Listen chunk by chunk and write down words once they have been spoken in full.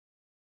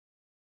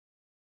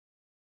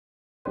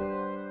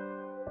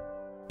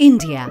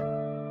India,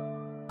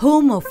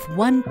 home of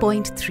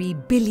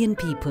 1.3 billion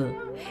people,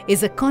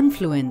 is a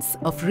confluence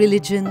of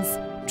religions,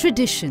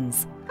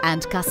 traditions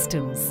and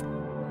customs.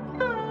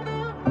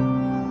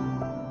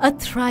 A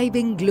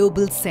thriving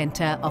global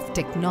center of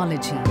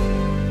technology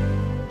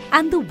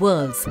and the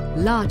world's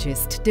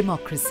largest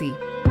democracy.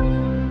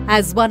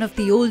 As one of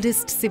the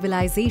oldest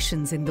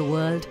civilizations in the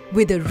world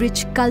with a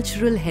rich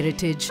cultural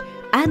heritage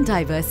and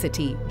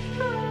diversity,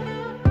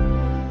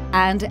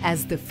 and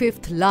as the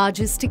fifth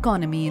largest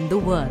economy in the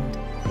world,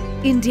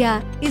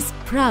 India is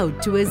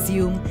proud to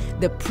assume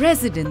the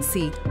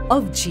presidency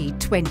of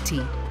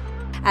G20.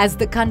 As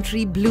the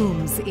country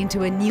blooms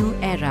into a new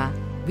era,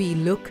 we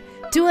look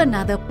to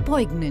another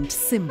poignant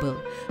symbol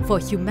for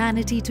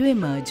humanity to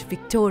emerge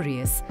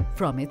victorious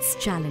from its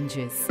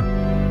challenges.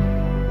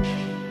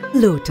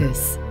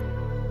 Lotus,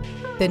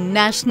 the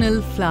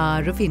national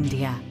flower of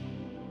India,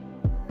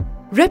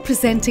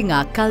 representing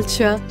our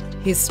culture,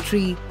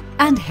 history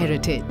and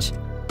heritage.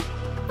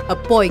 A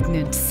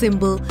poignant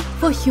symbol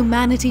for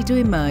humanity to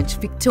emerge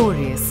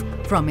victorious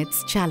from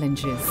its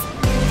challenges.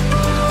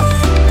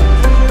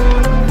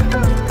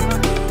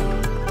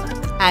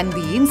 And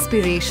the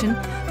inspiration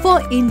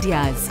for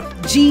India's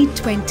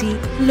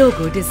G20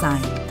 logo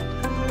design.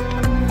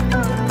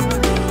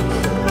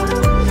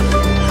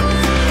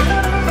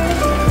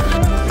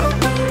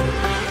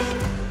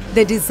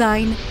 The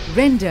design,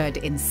 rendered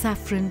in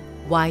saffron,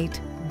 white,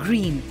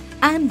 green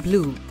and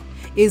blue,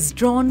 is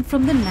drawn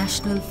from the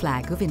national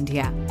flag of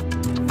India.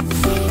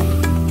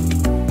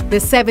 The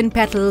 7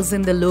 petals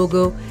in the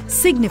logo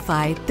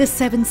signify the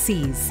 7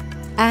 seas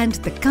and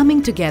the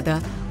coming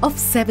together of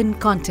 7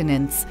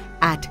 continents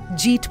at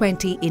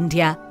G20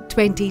 India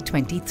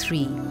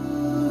 2023.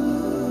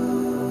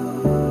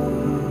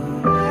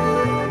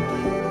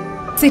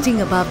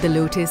 Sitting above the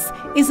lotus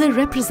is a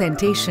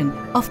representation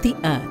of the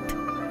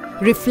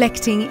earth,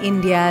 reflecting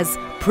India's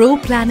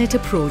pro-planet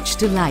approach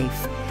to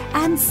life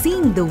and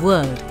seeing the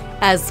world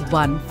as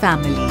one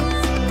family.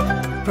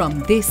 From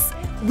this,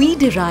 we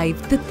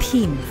derive the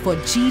theme for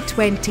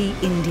G20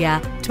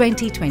 India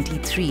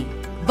 2023,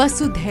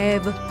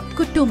 Vasudhaiv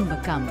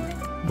Kutumbakam,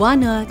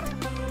 one earth,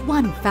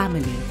 one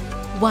family,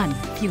 one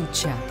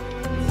future.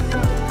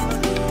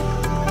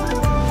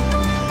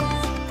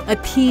 A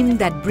theme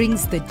that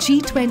brings the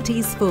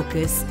G20's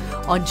focus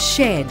on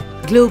shared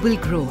global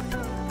growth,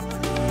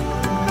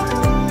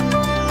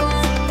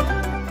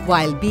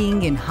 while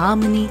being in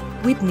harmony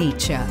with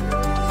nature.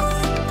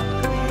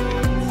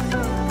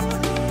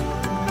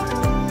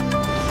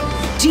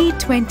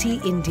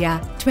 G20 India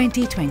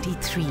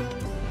 2023.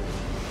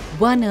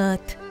 One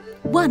earth,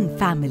 one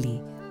family,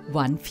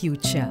 one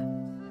future.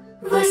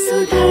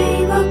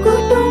 Vasudhaiva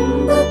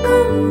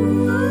Kutumbakam.